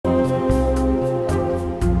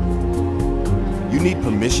you need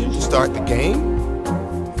permission to start the game?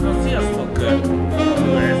 Sziasztok!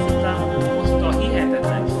 Most a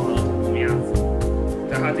hihetetlen családban játszom.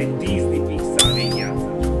 Tehát egy Disney Pixar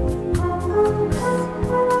végigjátszás.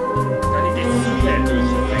 Tehát itt egy szuperhős,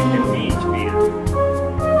 szerintem 4 film.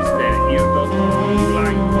 Mr. Irdatlan,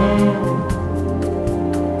 Julánkkal.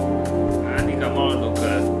 Hát inkább maradok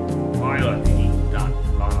hajlati hintán.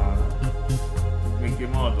 Még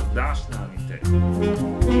maradok Dásnál, mint egy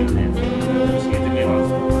filmnél. És értem, miért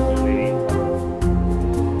választottak a nevét.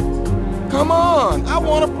 Come on, I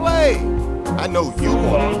want to play. I know you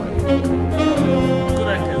want to play. A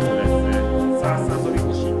következő lesz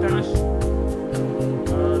 100%-osítás.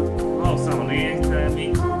 Valószínűleg lényegtelen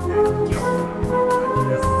még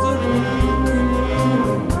kiakadnak. Ez szörnyű.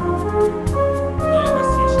 Nagyon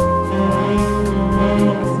veszélyes.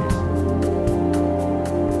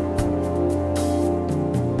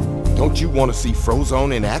 Don't you want to see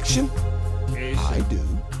Frozone in action? I do.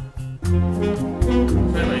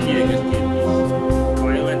 Felmen egy érdekes kérdés.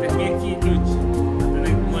 Vajon lettek még 2 lőcs? Hát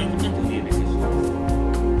ennek majd nagyon érdekes.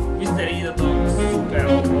 Mr. Irdatlan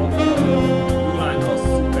szuperapja, Julánka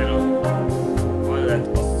szuperapja, majd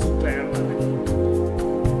lett a szupermenek,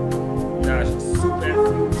 Dás a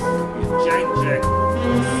szuperfős, és Jack a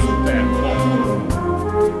szuperpont.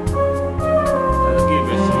 Tehát a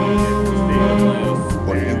képességeket Mr. Irdatlan nagyon szuper.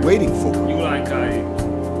 What are you waiting for? Julánkáig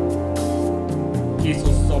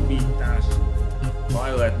kézhosszabbítás,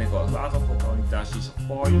 Violetnek az átapakalitás és a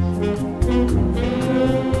faj.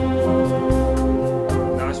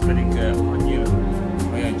 Dás pedig annyira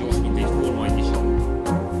olyan gyors, mint egy Forma 1-es autó.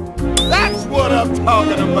 That's what I'm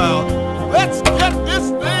talking about. Let's get this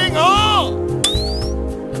thing on.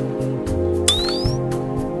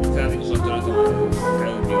 Szándékosan töröltem az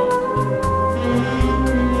előbbi autót.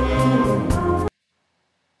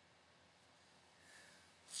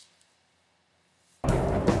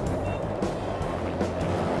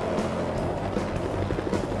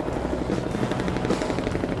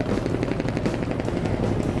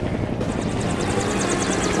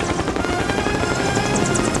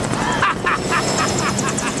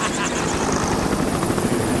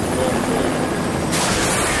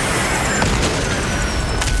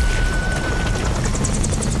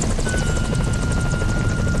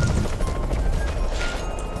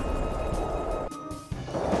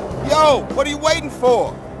 Yo, what are you waiting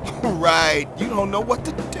for? Right, you don't know what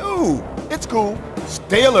to do. It's cool.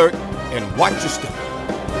 Stay alert and watch your step.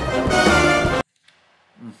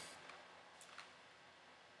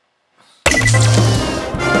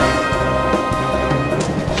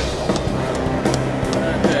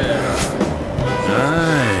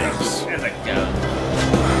 Nice. Ezekkel.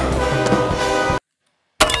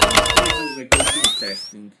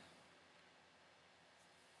 Tesztünk.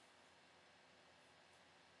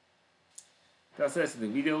 Tehát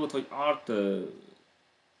szerezhetünk videót, hogy art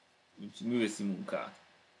művészi munkát.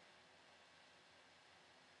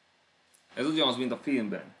 Ez ugyanaz, mint a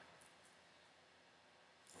filmben.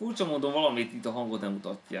 Furcsa módon valamit itt a hangot nem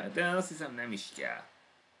mutatják, de azt hiszem nem is kell.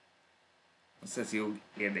 A szesszió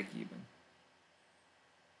érdekében.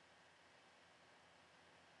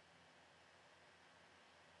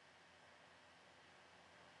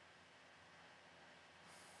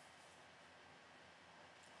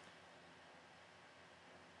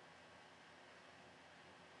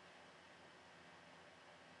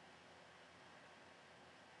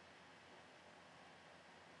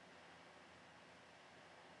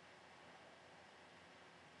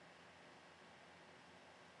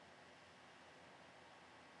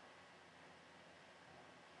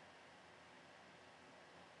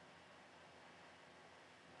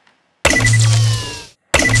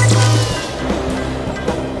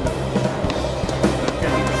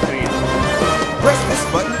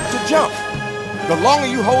 Jump. The longer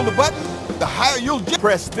you hold the button, the higher you'll jump.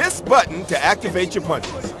 Press this button to activate your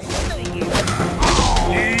punches.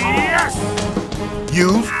 Yes!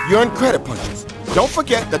 Use your Incredible punches. Don't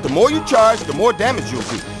forget that the more you charge, the more damage you'll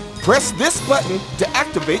do. Press this button to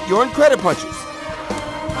activate your Incredible punches.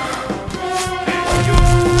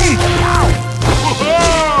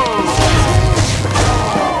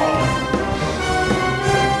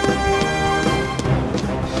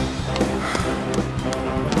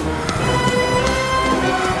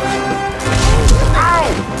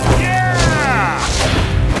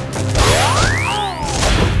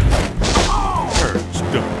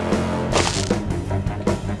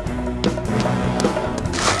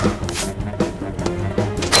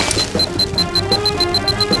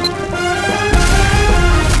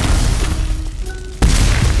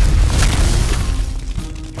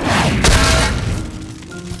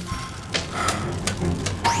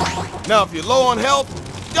 Now, if you're low on health,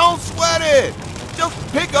 don't sweat it. Just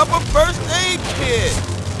pick up a first aid kit.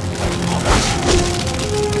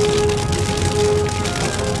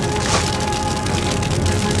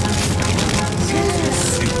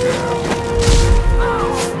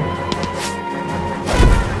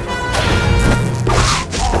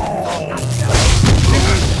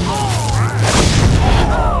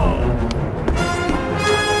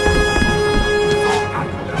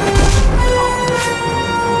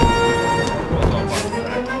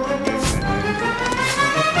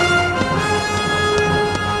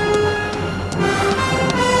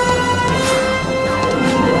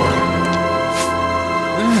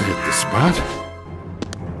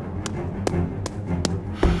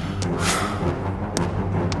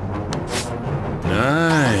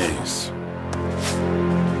 Nice.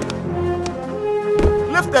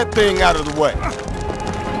 Lift that thing out of the way.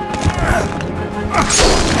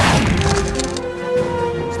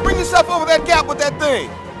 Spring yourself over that gap with that thing.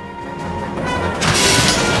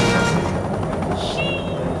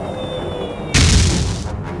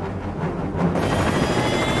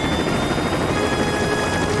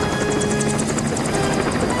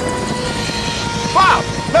 Bob,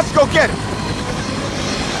 let's go get him.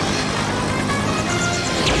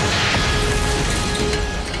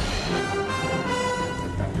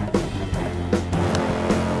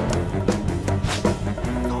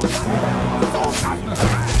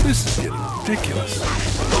 This is getting ridiculous.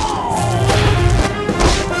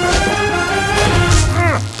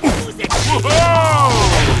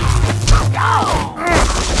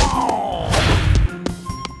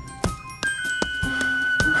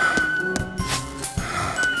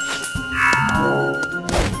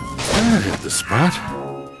 That hit the spot.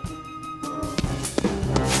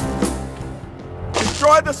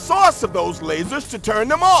 Destroy the source of those lasers to turn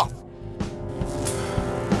them off.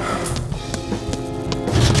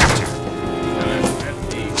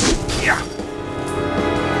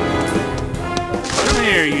 Come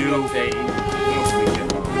here, you.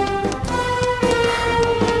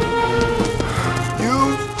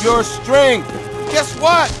 Use your strength. Guess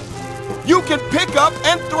what? You can pick up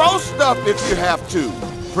and throw stuff if you have to.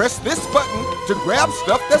 Press this button to grab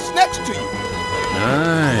stuff that's next to you.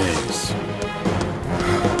 Nice.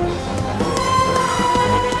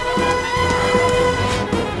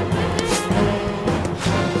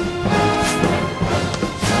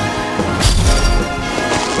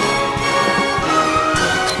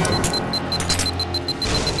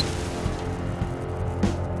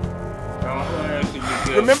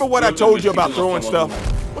 Remember what I told you about throwing stuff?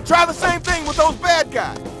 Well, try the same thing with those bad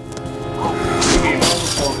guys.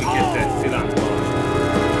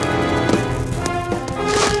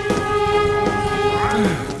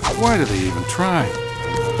 Why do they even try?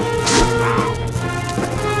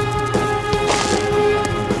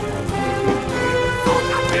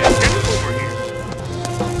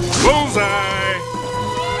 Bullseye!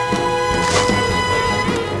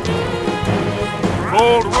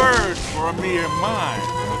 Bold words for a mere mind.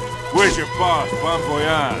 Where's your boss, bon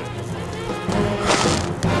voyage?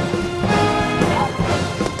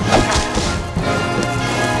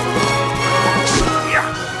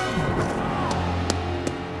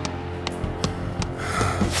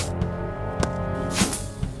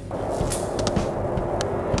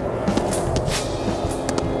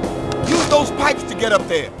 Use those pipes to get up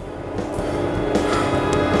there.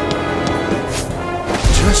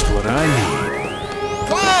 Just what I need.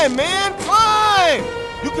 Climb, man, climb!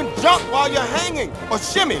 You can jump while you're hanging, or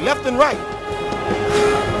shimmy left and right.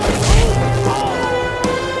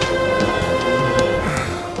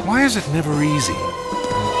 Why is it never easy?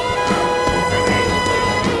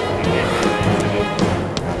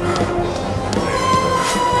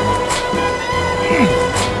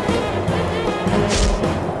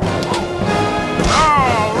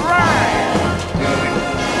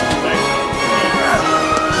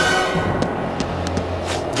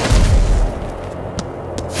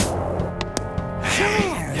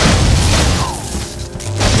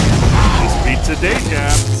 Day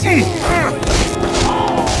job.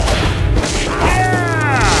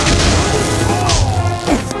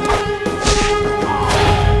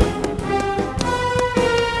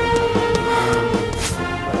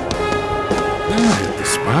 That hit the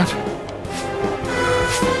spot.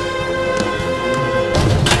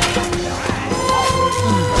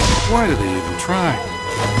 Why do they even try?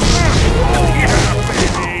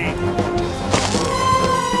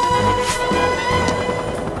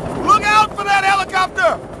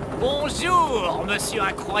 Helicopter! Bonjour, monsieur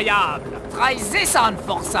incroyable. Treize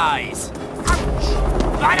for size.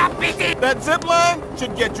 Bon appétit! That zip line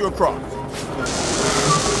should get you across.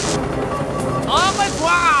 Au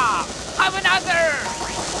revoir!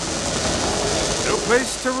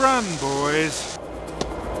 place to run, boys.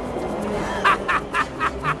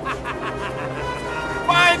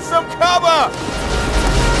 Find some cover!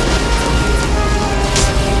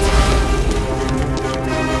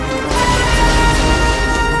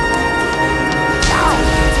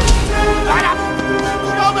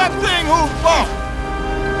 Show that thing who's boss!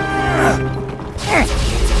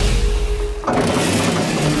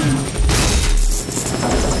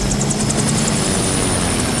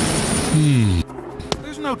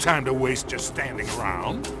 There's no time to waste just standing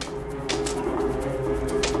around.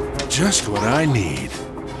 Just what I need.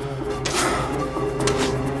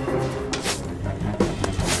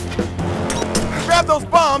 Grab those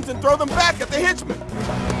bombs and throw them back at the hitchman.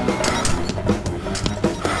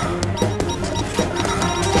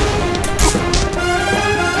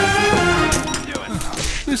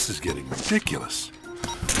 This is getting ridiculous.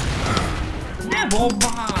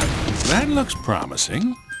 Bobán! That looks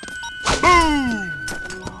promising. Boom!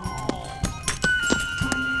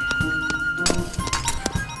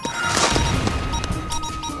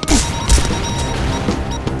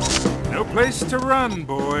 No place to run,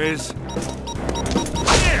 boys.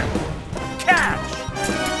 Here! Catch!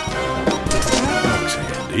 That looks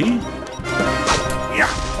handy.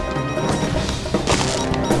 Yeah!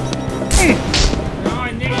 No,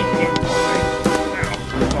 I need it.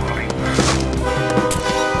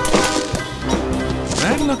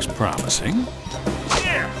 That looks promising.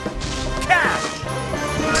 Here! Catch!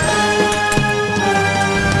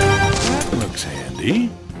 That looks handy.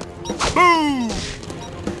 Boom!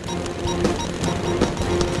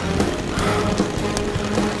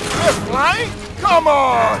 They're flying? Come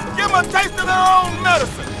on! Give them a taste of their own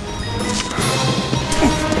medicine!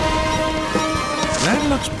 That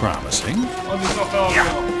looks promising.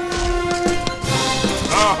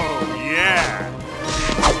 Oh, yeah!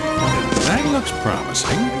 That looks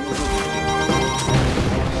promising.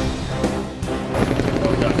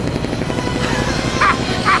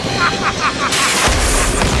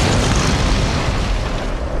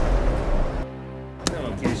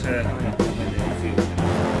 Nem, ki is lehet menni a filmben.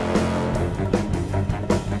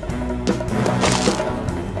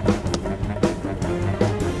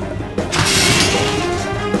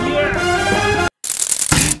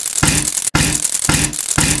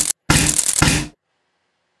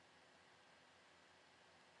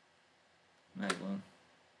 Megvan.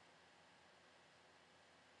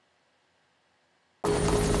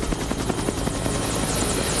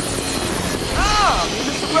 Ah!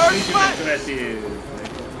 It's the first Fricsi fight! megköveti...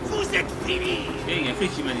 Vous êtes fini! Igen,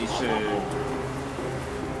 Fricsiben is...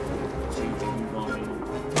 Szintén van.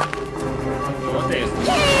 Jó, teljesen.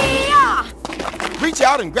 Reach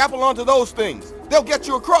out and grapple onto those things. They'll get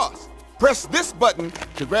you across. Press this button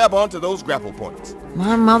to grab onto those grapple points.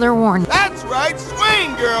 My mother warned. That's right!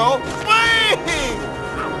 Swing, girl! Swing!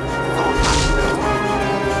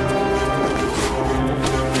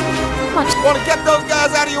 Want to get those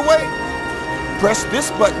guys out of your way? Press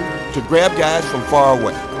this button to grab guys from far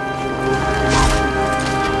away.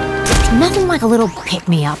 Nothing like a little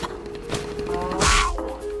pick-me-up.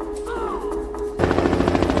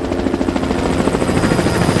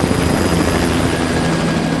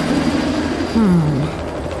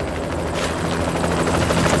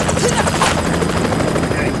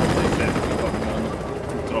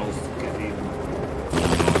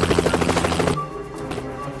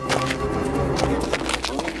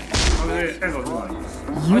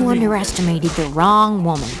 You underestimated the wrong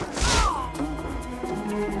woman.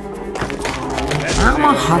 I'm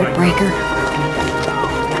a heartbreaker.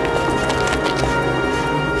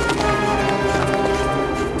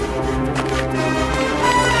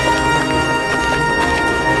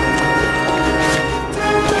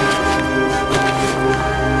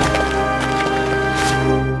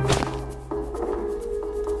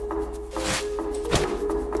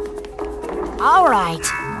 All right.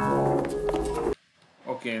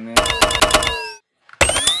 Oké, ne.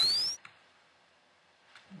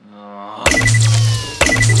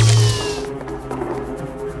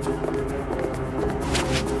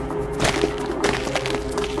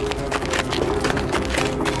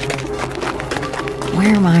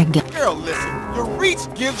 Where am I going? Girl, listen. Your reach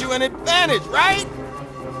gives you an advantage, right?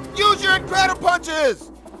 Use your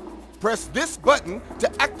Incredipunches! Press this button to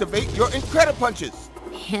activate your Incredipunches.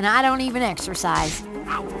 And I don't even exercise.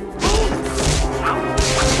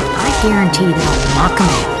 I guarantee that I'll knock him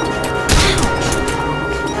out.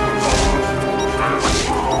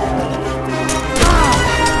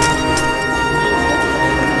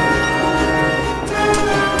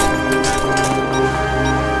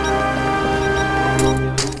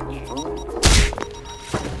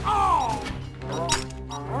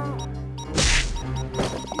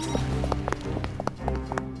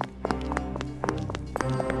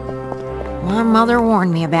 mother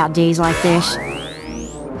warned me about days like this.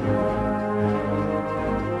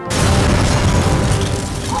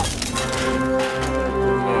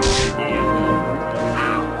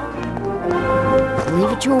 Leave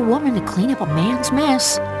it to a woman to clean up a man's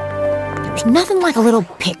mess. There's nothing like a little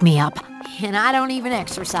pick-me-up. And I don't even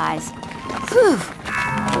exercise. Whew.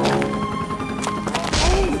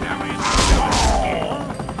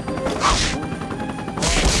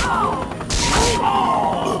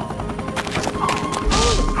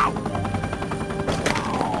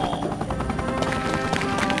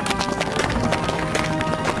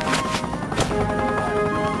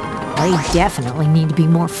 They definitely need to be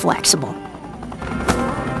more flexible.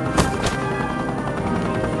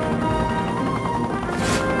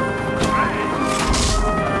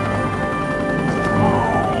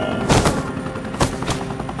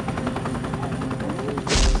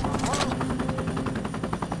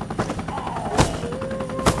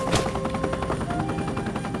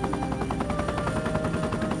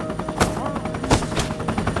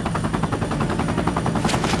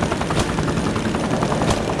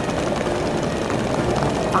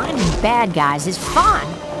 Bad guys is fun.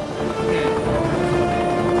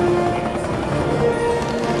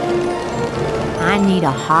 I need a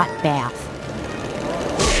hot bath.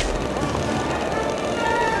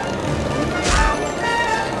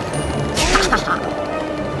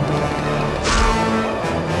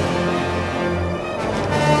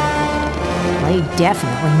 They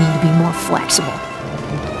definitely need to be more flexible.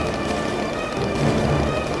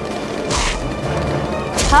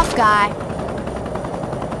 Tough guy.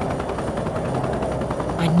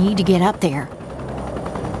 I need to get up there.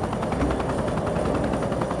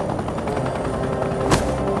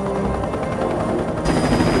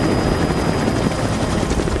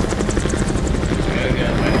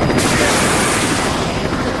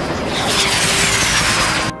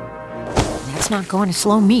 That's not going to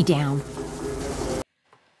slow me down.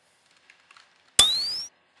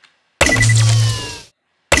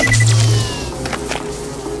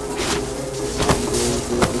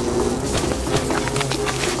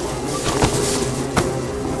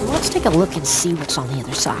 Take a look and see what's on the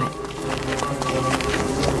other side.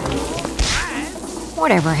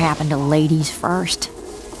 Whatever happened to ladies first?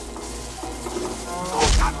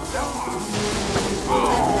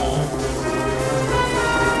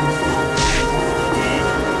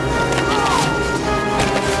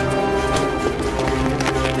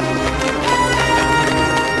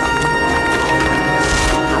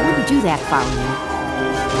 I wouldn't do that if I were you.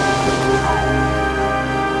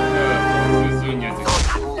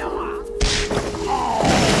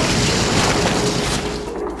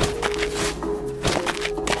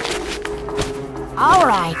 All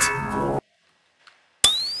right.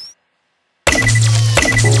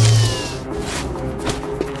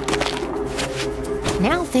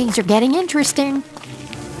 Now things are getting interesting.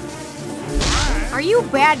 Are you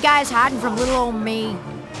bad guys hiding from little old me?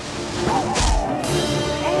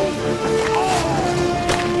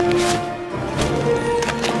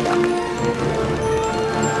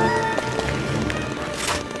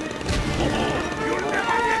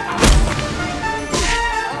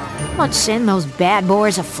 Let's send those bad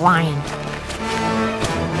boys a-flying.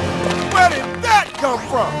 Where did that come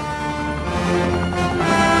from?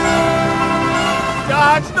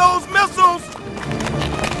 Dodge those missiles!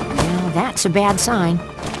 Well, that's a bad sign.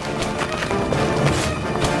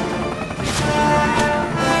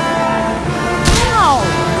 No!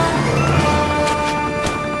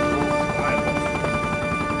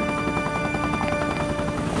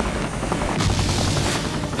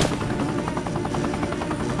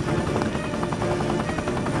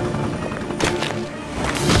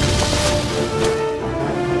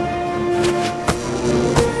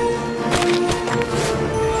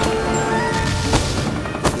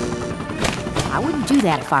 Do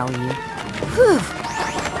that if I were you. Whew.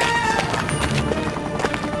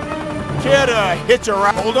 Care to hitch a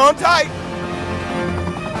ride? Hold on tight.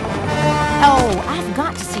 Oh, I've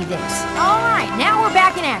got to see this. All right, now we're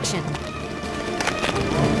back in action.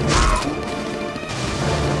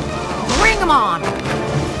 Bring them on.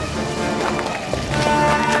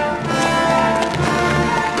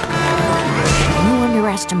 You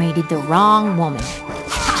underestimated the wrong woman.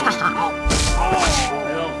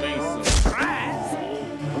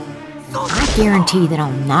 I guarantee that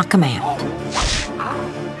I'll knock him out.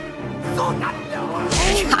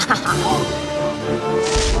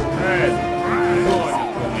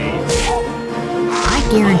 I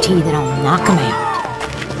guarantee that I'll knock him out.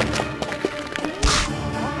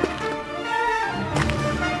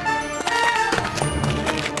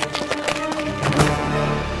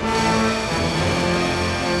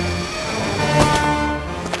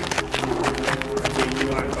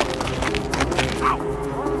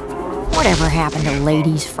 Whatever happened to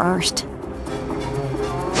ladies first?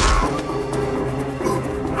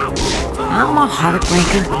 I'm a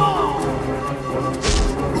heartbreaker.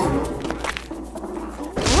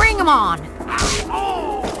 Bring 'em on!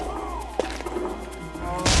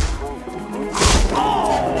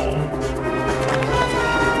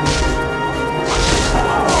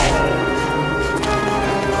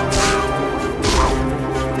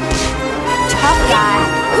 Tough guy.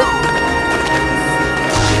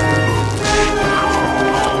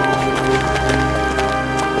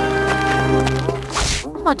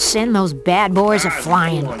 Let's send those bad boys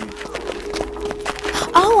a-flying.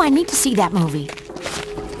 Oh, I need to see that movie.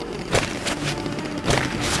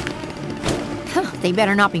 Huh, they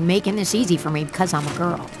better not be making this easy for me because I'm a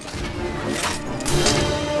girl.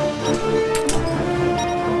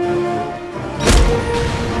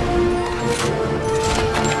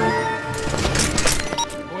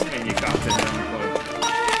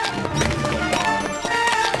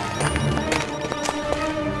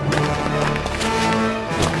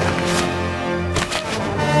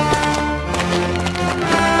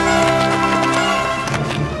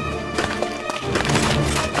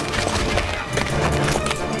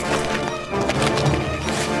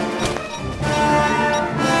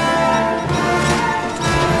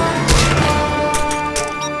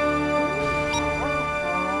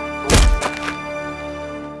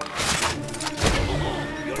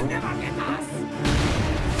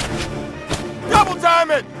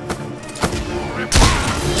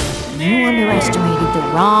 You underestimated the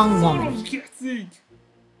wrong woman.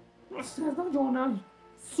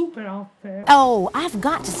 Oh, I've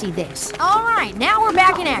got to see this. All right, now we're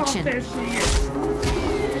back in action. I'm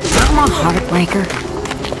a heartbreaker.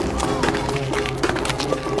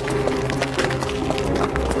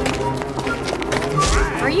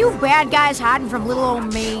 Are you bad guys hiding from little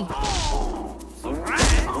old me?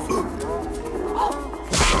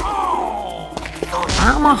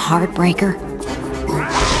 I'm a heartbreaker.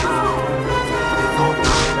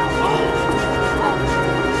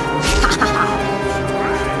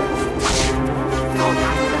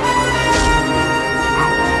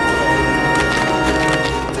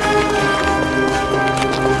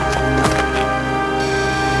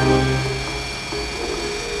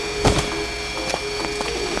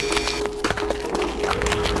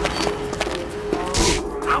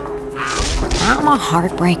 I'm a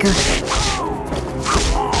heartbreaker.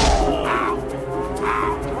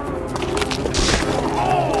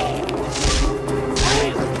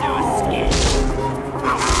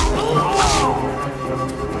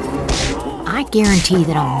 I guarantee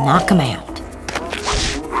that I'll knock him out.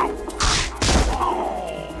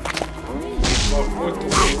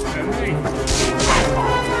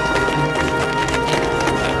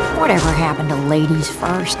 Whatever happened to ladies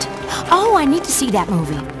first? Oh, I need to see that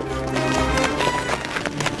movie.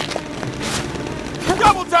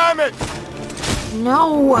 Double time it!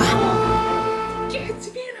 No.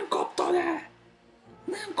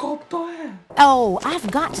 Oh, I've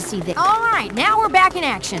got to see this. All right, now we're back in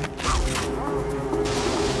action.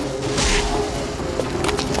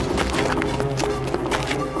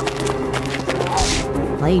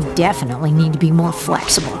 They definitely need to be more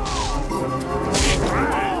flexible.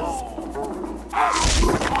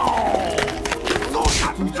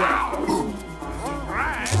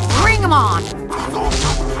 Bring 'em on!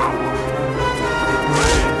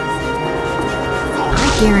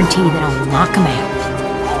 I guarantee that I'll knock 'em out.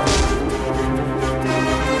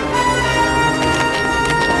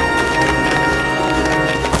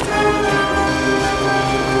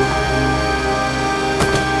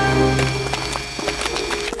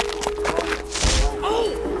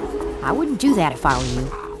 I wouldn't do that if I were you.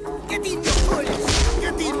 Get in your footage!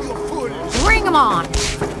 Get in your footage! Bring 'em on!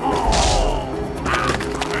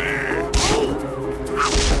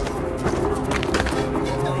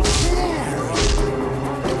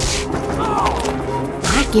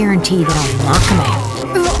 I guarantee that I'll knock him out.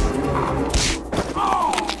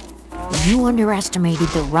 You underestimated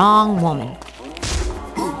the wrong woman.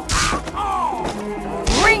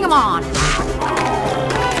 Bring 'em on!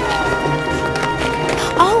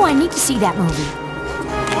 Oh, I need to see that movie.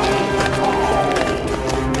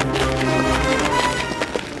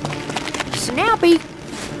 Snappy!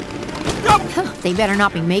 They better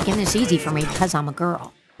not be making this easy for me because I'm a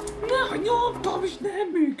girl.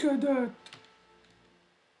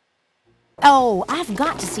 Oh, I've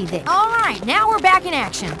got to see this. All right, now we're back in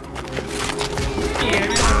action.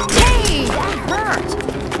 Hey, that hurt.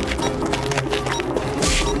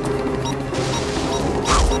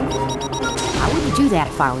 I wouldn't do that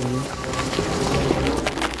if I were you.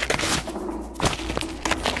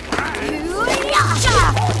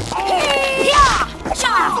 Hey!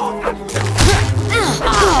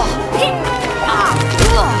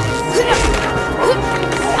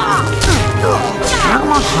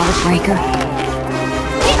 heartbreaker.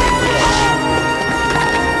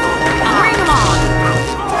 Bring 'em on!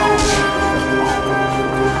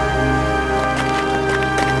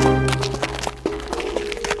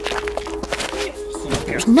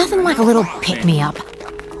 There's nothing like a little pick-me-up.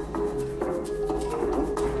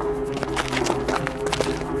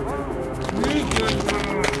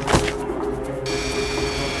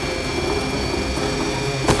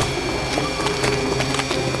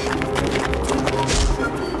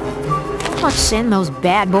 Let's send those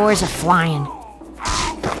bad boys a-flying.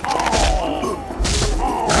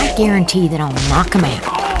 I guarantee that I'll knock them out.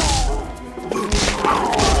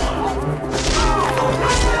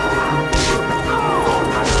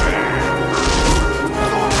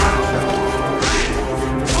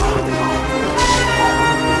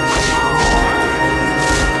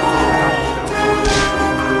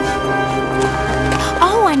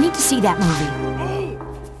 Oh, I need to see that movie.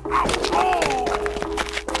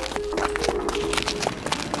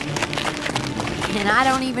 And I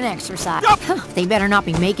don't even exercise. They better not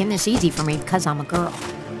be making this easy for me because I'm a girl.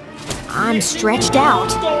 I'm stretched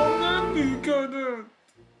out.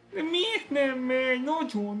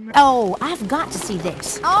 Oh, I've got to see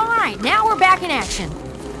this. All right, now we're back in action.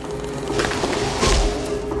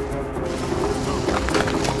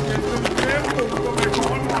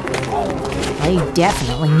 They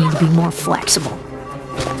definitely need to be more flexible.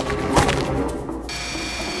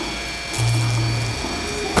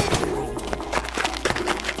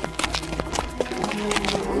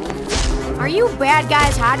 Are you bad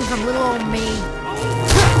guys hiding from little old me?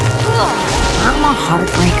 I'm a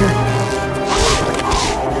heartbreaker.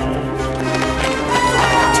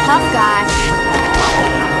 Tough guy.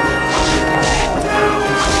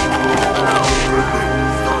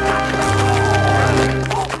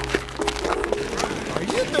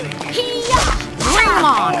 Bring 'em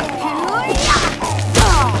on!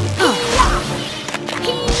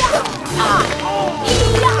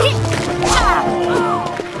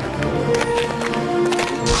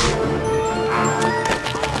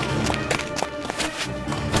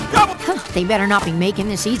 They better not be making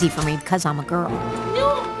this easy for me because I'm a girl.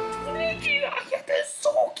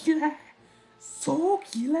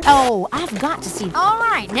 Oh, I've got to see. All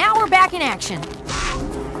right, now we're back in action.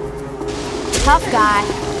 Tough guy.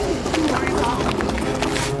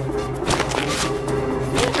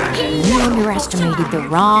 You underestimated the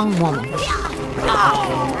wrong woman.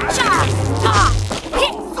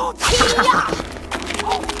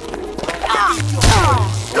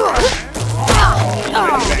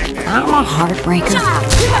 I'm a heartbreaker.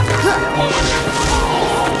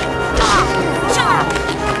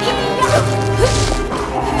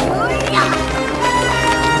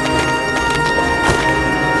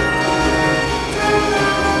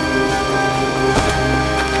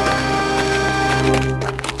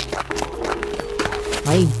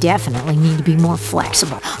 They definitely need to be more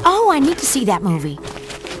flexible. Oh, I need to see that movie.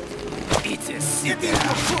 It's a city.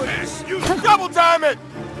 Double time it!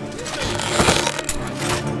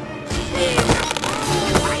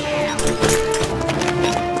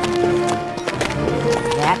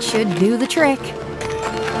 That should do the trick.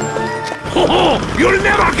 Ho ho! You'll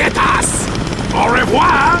never get us! Au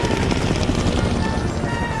revoir!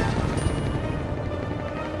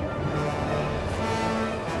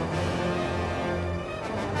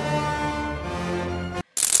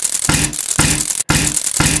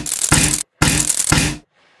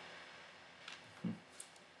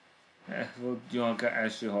 Volt Janka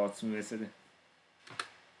első harcművészete.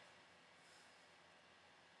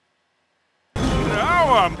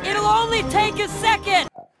 It'll only take a second!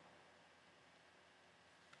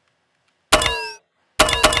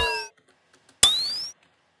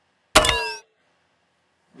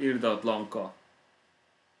 Irdatlanka.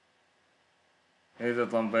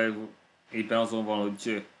 Irdatlan pedig éppen azon van,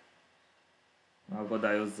 hogy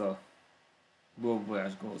akadályozza a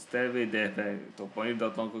blokkbolyás gonosz tervét, de feltoppan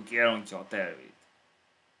irdatlanka, aki elrontja a tervét.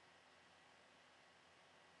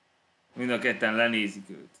 Mind a ketten lenézik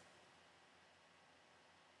őt.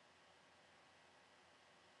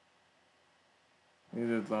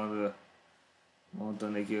 Irdatlan mondta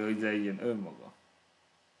neki, hogy legyen önmaga.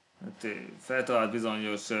 Hát feltalált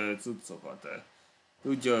bizonyos cuccokat.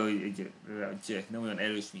 Tudja, hogy nem olyan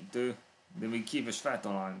erős, mint ő, de még képes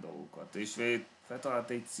feltalálni dolgokat. És feltalált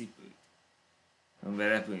egy cipőt, amivel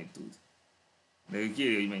repülni tud. De ő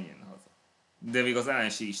kéri, hogy menjen haza. De még az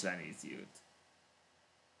ellenség is lenézi őt.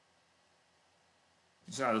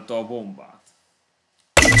 És áldotta a bombát.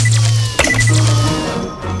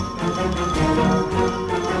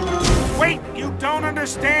 Wait, you don't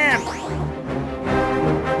understand!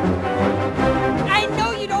 I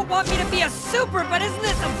know you don't want me to be a super, but isn't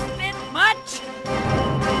this a bit much?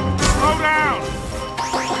 Slow down!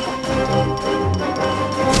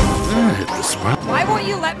 That hit the spot. Why won't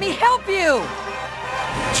you let me help you?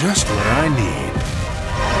 Just what I need.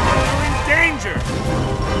 You're in danger!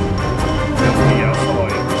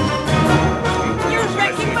 You're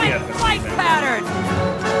wrecking my flight pattern!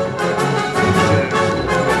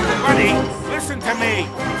 Buddy, listen to me!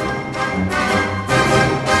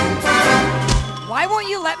 Why won't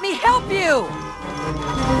you let me help you?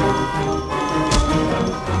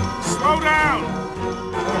 Slow down!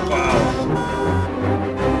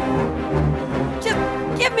 Just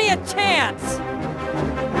give me a chance!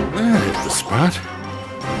 That hit the spot.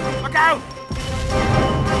 Look out!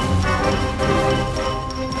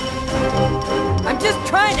 I'm just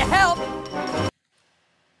trying to help!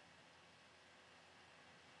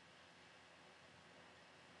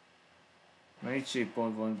 Melyik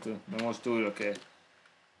pont volt? Na most újra kell.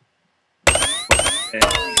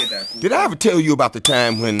 Did I ever tell you about the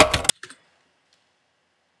time when...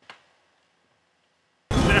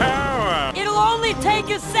 It'll only take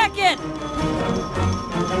a second!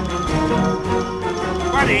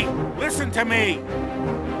 Buddy, listen to me!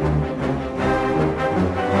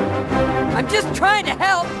 I'm just trying to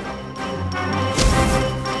help!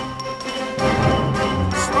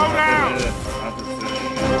 Slow down!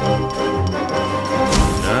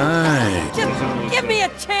 Nice. Just give me a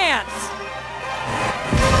chance!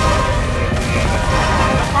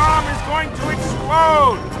 The bomb is going to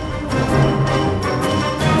explode!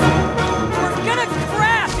 We're gonna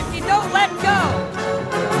crash if you don't let go!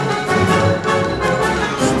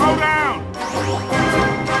 Slow down!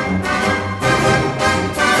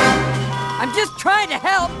 I'm just trying to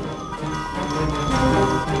help!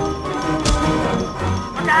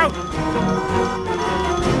 Look out!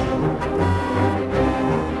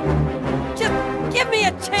 Just give me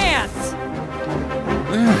a chance!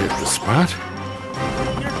 That hit the spot.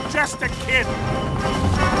 You're just a kid!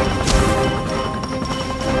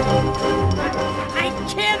 I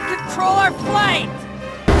can't control our flight!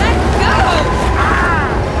 Let go!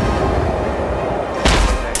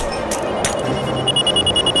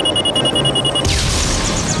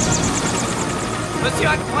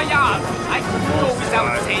 Monsieur Incroyable, I could go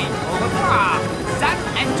without saying au revoir. That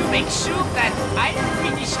and to make sure that I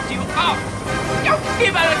finished you off. Your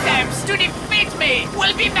feeble attempts to defeat me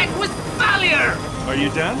will be met with failure! Are you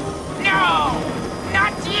done? No!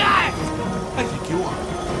 Not yet! I think you are.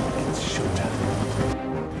 It's showtime.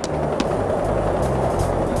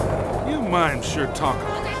 You mime sure talk.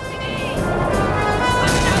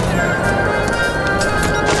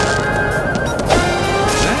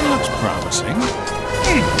 That looks promising.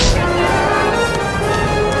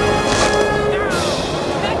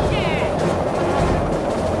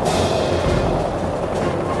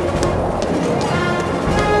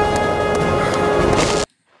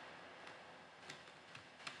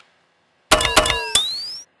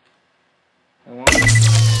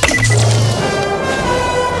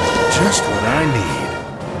 Just what I need.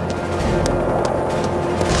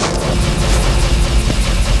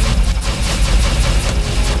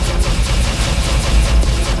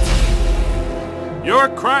 Your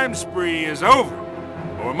crime spree is over,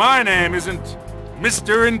 or my name isn't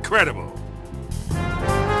Mr. Incredible.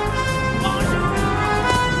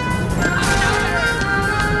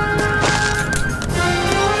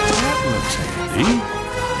 That looks handy.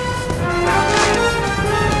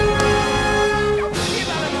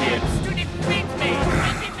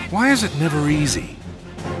 Why is it never easy?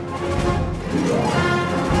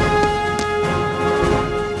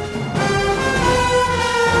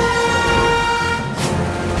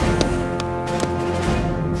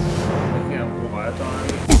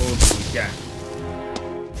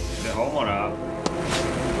 De hamarabb,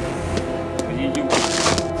 hogy így jó.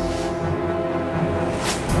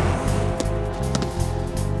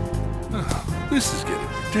 This is getting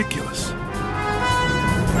ridiculous.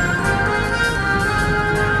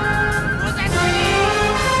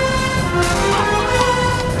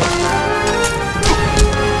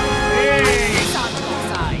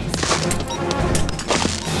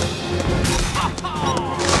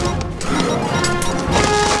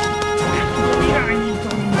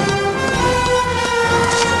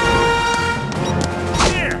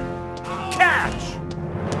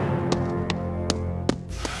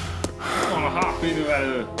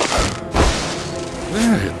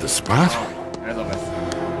 That hit the spot. Ez a veszély.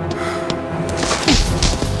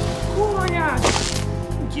 Hú, anyád!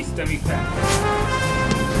 Kisztem itt fel.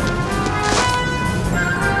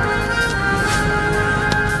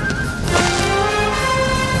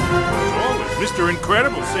 Mr.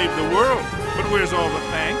 Incredible saved the world, but where's all the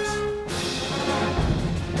thanks?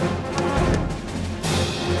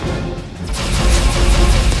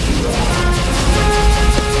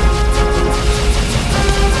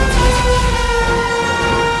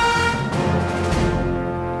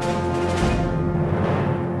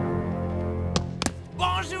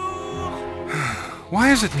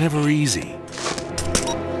 is it never easy?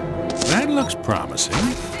 That looks promising.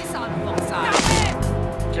 This on both sides.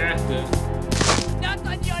 Kettő. Not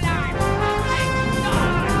on your life.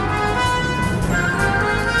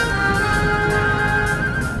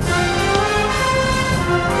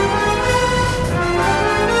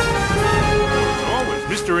 Always,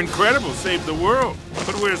 Mr. Incredible saved the world.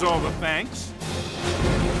 But where's all the thanks?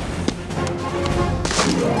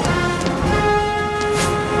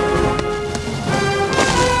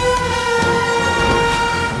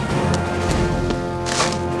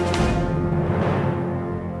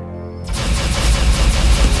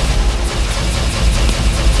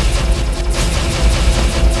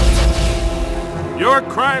 Your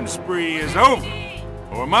crime spree is over,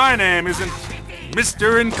 or my name isn't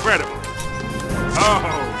Mr. Incredible. Oh,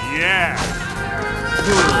 yeah.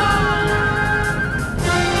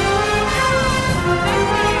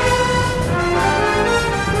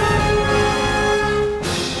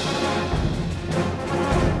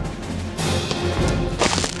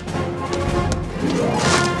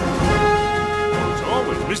 As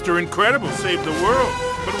always, Mr. Incredible saved the world,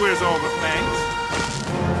 but where's all the thanks?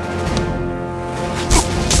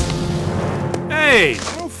 Hey,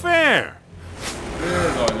 no fair.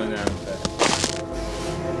 Zajna nem fel.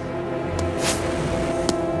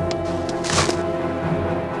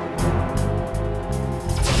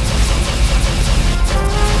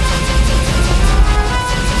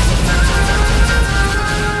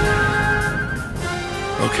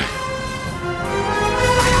 Okay.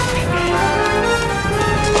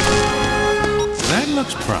 That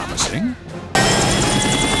looks promising.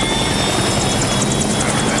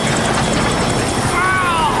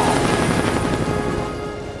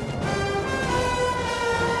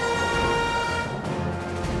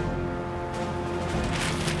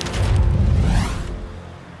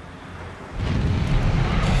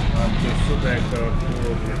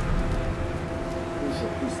 Szuperkarakterok. Túl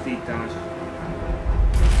sok pusztítás.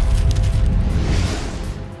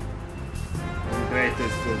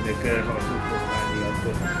 Rejtőzködni kell, ha a szuperhős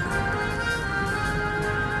attól.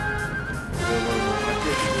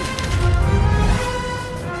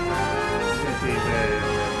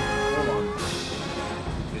 Hol van?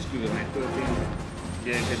 És külön megtörtént.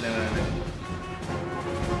 Gyereket nevelnek.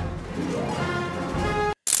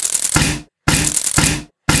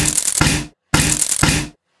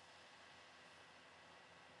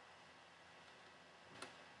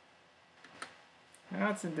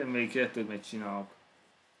 Hát szerintem még kettőt megcsinálok.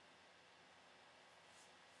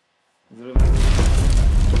 Ez rövid.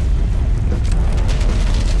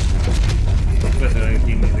 Köszönöm,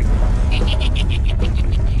 kímézik.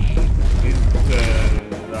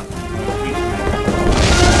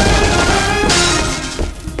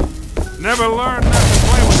 Never learned not to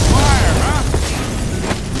play with fire, huh?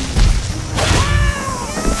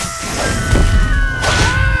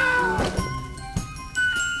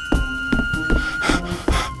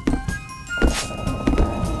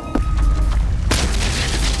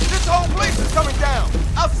 This whole place is coming down.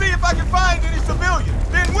 I'll see if I can find any civilians.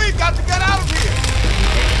 Then we've got to get out of here.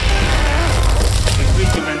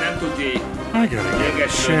 Nem tudja I gotta get a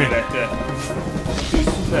jeges shake. löveletre.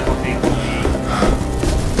 Szuper hatékony.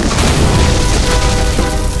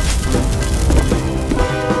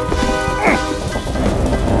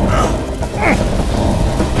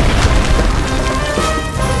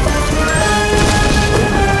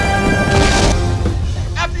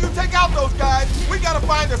 After you take out those guys, we gotta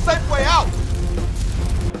find a safe way out.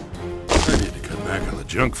 I need to cut back on the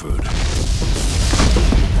junk food.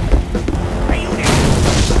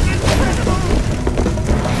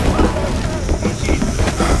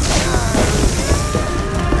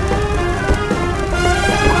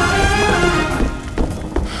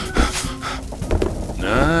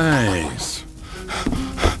 Nice.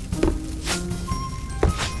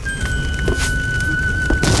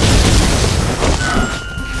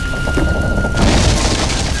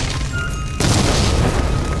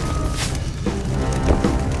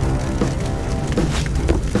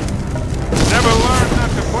 Never learned not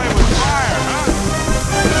to play with fire, huh?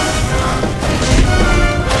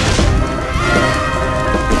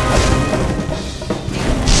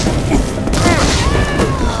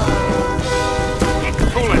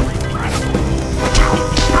 Pull it.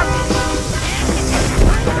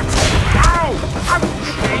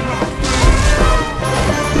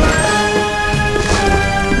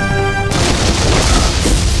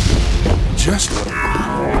 Just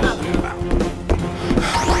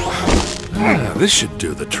this should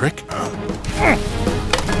do the trick.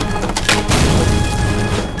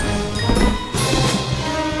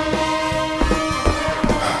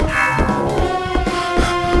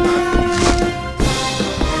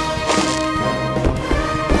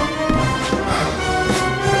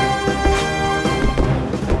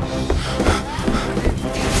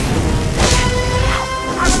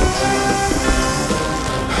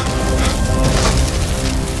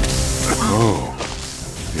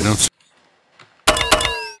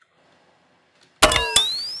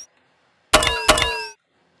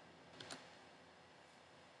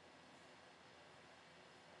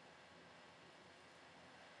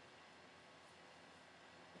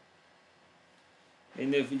 Egy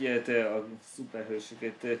nő figyelte a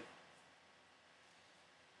szuperhősöket.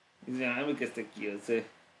 Bizonyára emlékeztek ki, az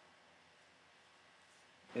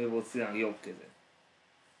ő volt színűleg jobb keze.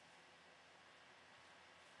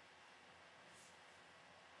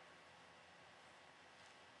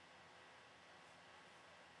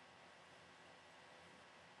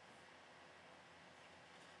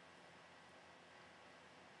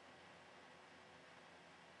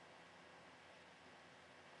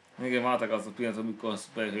 Igen, váltak az a pillanat, amikor a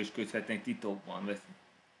szuperhős köthetnek titokban, de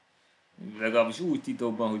legalábbis úgy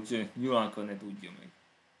titokban, hogy Nyulanka ne tudja meg.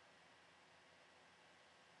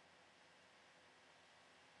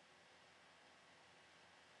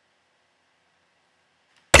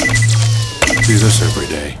 Do this every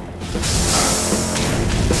day.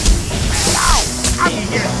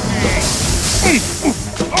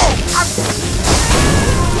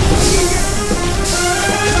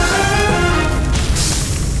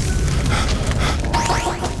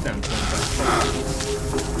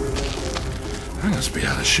 I must be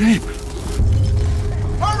out of shape.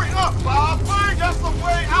 Hurry up, Bob! Find us a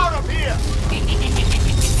way out of here!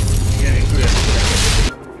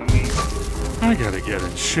 I gotta get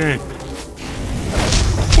in shape.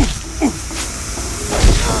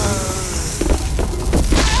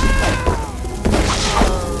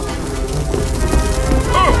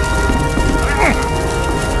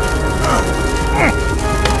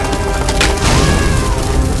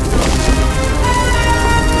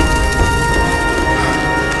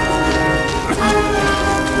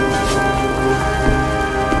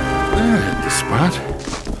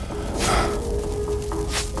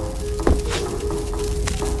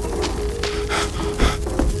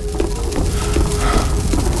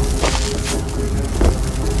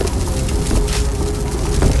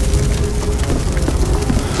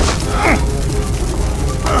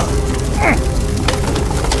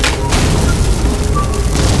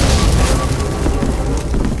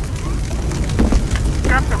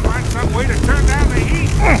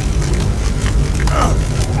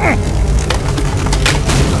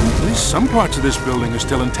 Some parts of this building are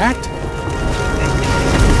still intact.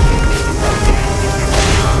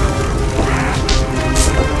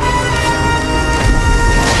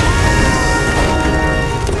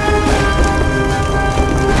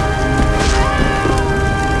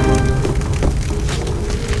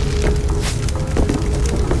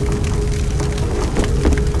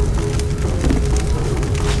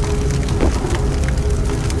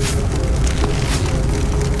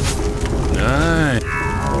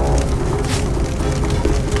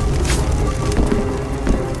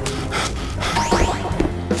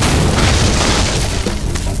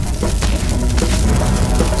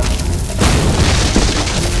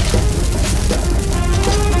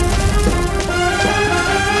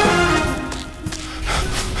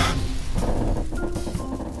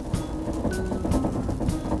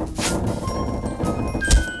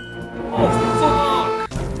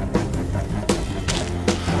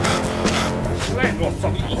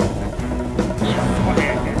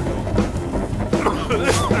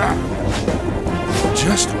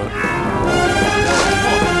 Just what?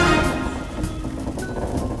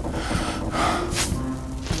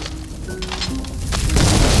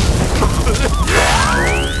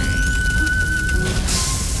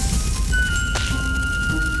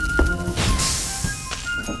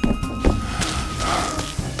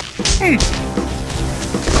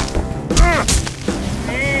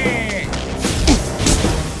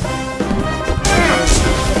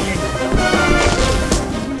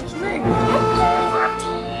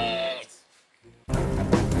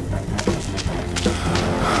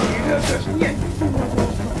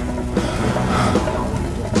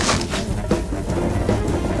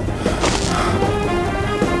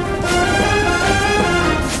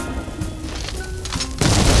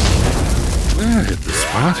 That hit the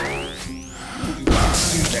spot.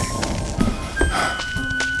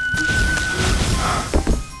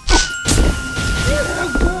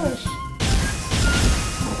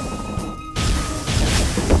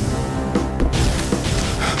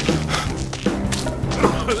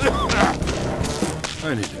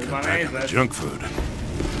 I need to cut back on the junk food.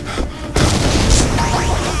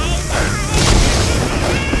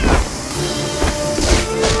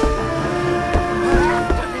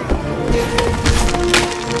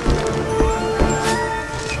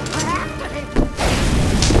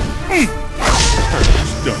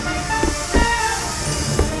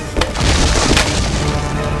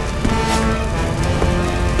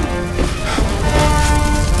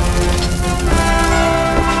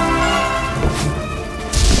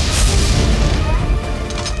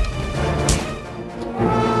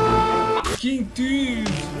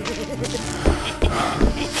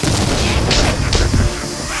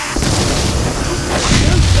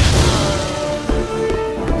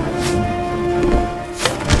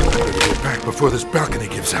 before this balcony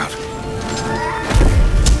gives out.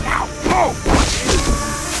 Now, move!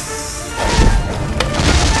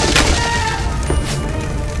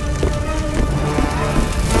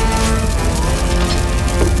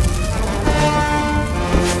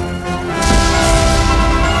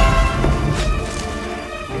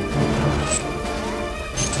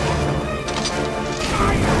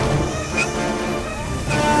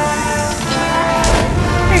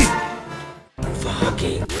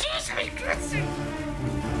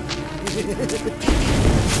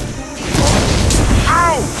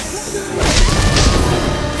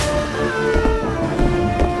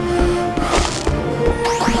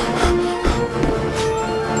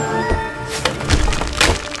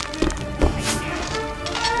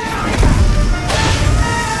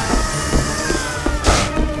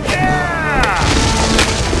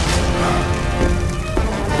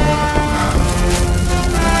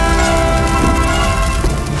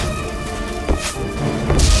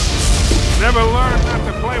 Never learned not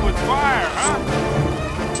to play with fire, huh?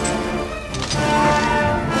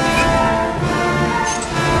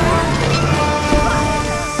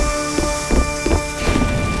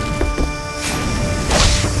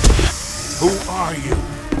 Who are you?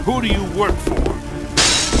 Who do you work for?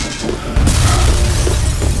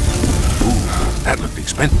 Ooh, that looked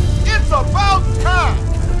expensive. It's about time!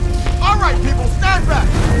 All right, people, stand back!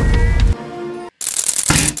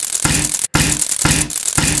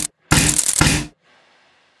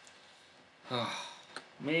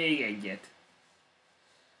 Még egyet.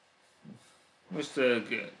 Most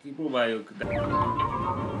kipróbáljuk.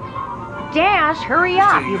 Dash, hurry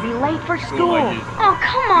up. You'll be late for school. Oh,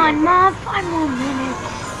 come on, Mom. 5 more minutes.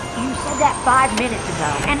 You said that 5 minutes ago.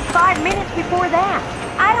 And 5 minutes before that.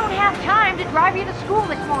 I don't have time to drive you to school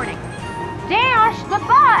this morning. Dash, the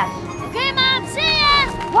bus. Okay, Mom. See ya.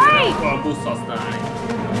 Wait. A busz használni.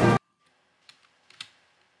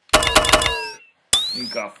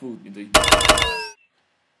 Inkább fut, mint hogy...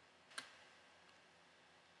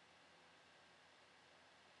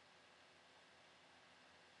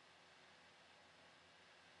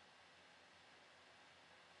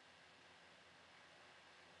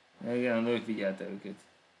 Igen, a nő figyelte őket.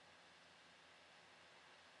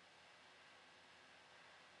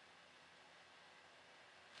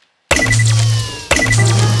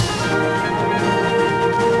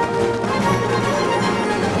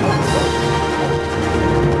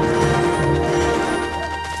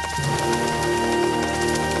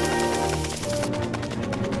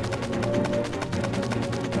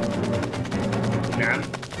 Nem.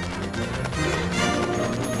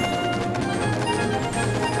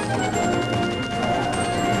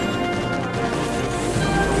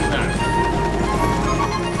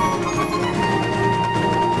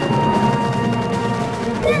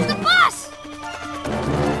 There's the bus.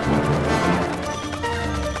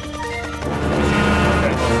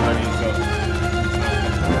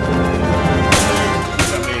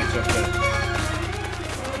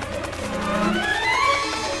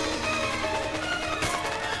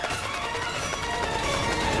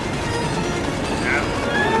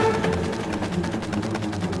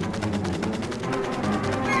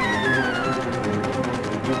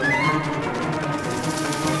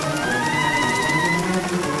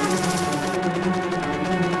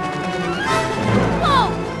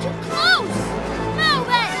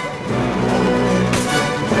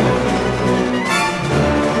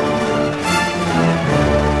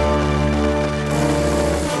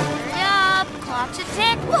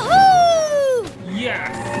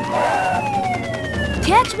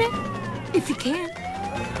 Catch me, if you can.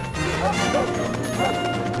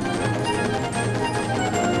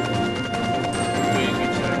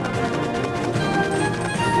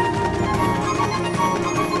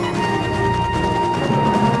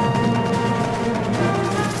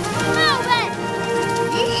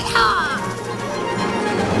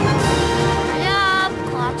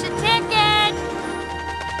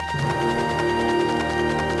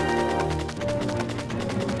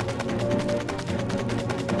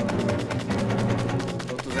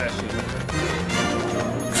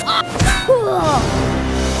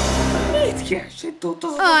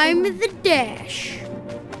 I'm the Dash.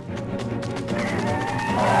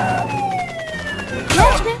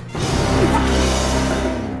 Catch me.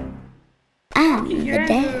 I'm the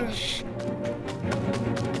Dash.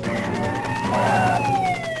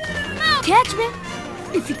 Catch me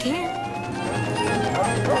if you can.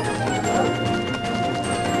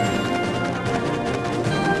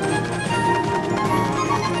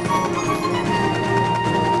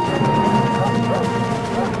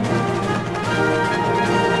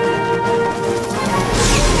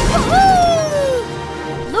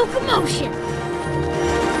 Locomotion.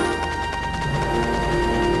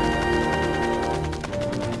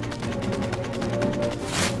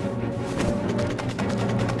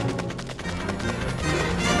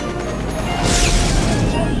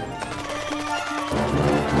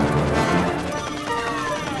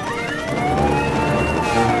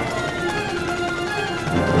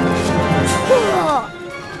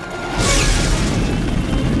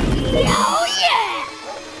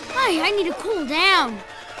 down.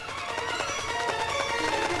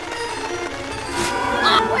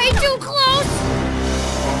 Oh, way too close.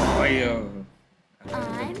 Oh, yeah.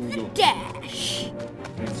 I'm the dash.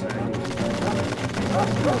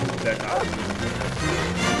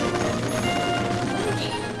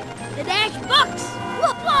 The dash bucks.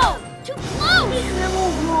 Whoa, too close.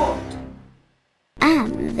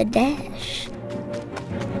 I'm the dash.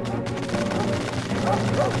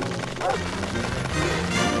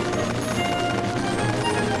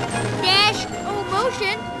 Dash, oh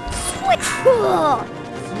motion. Switch.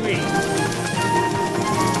 Sweet.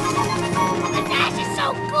 The dash is so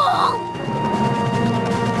cool.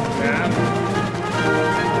 Yeah.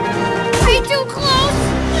 Way too close.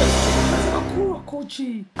 Cool,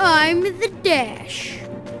 coachy. I'm the dash.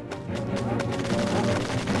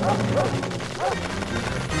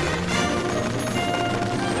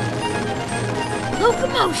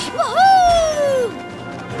 Locomotion. Woohoo!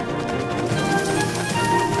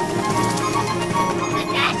 The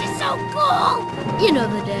dash is so cool. You know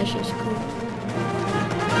the dash is cool.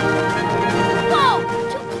 Whoa!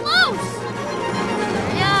 Too close!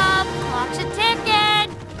 Hurry up! Clock's a ticking!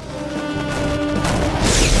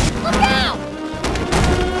 Look out!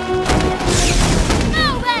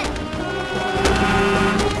 Move it!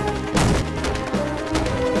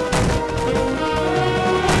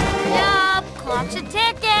 Hurry up! Clock's a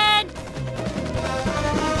ticking!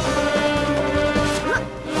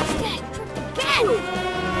 Dash tripped again!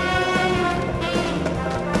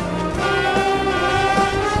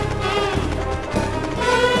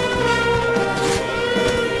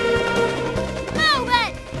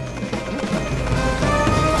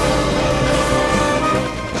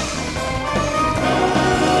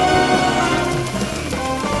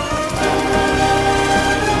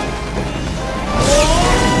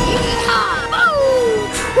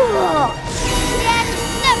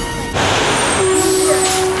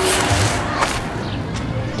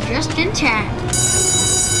 Just in time.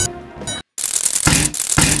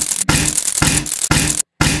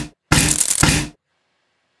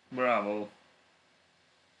 Bravo.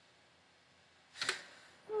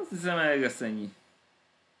 Azt hiszem elég lesz ennyi.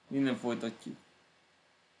 Innen folytatjuk.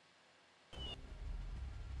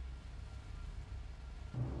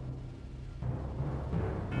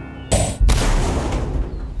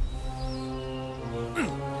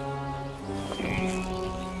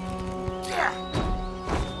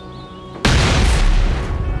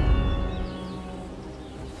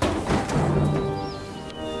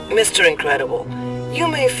 Mr. Incredible, you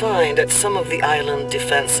may find that some of the island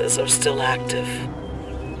defenses are still active.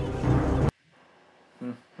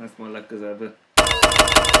 Ezt majd legközelebb.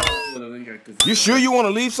 You sure you want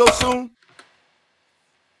to leave so soon?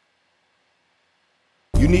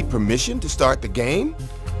 You need permission to start the game?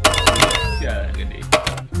 Kell engedély.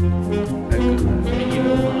 Legközelebb.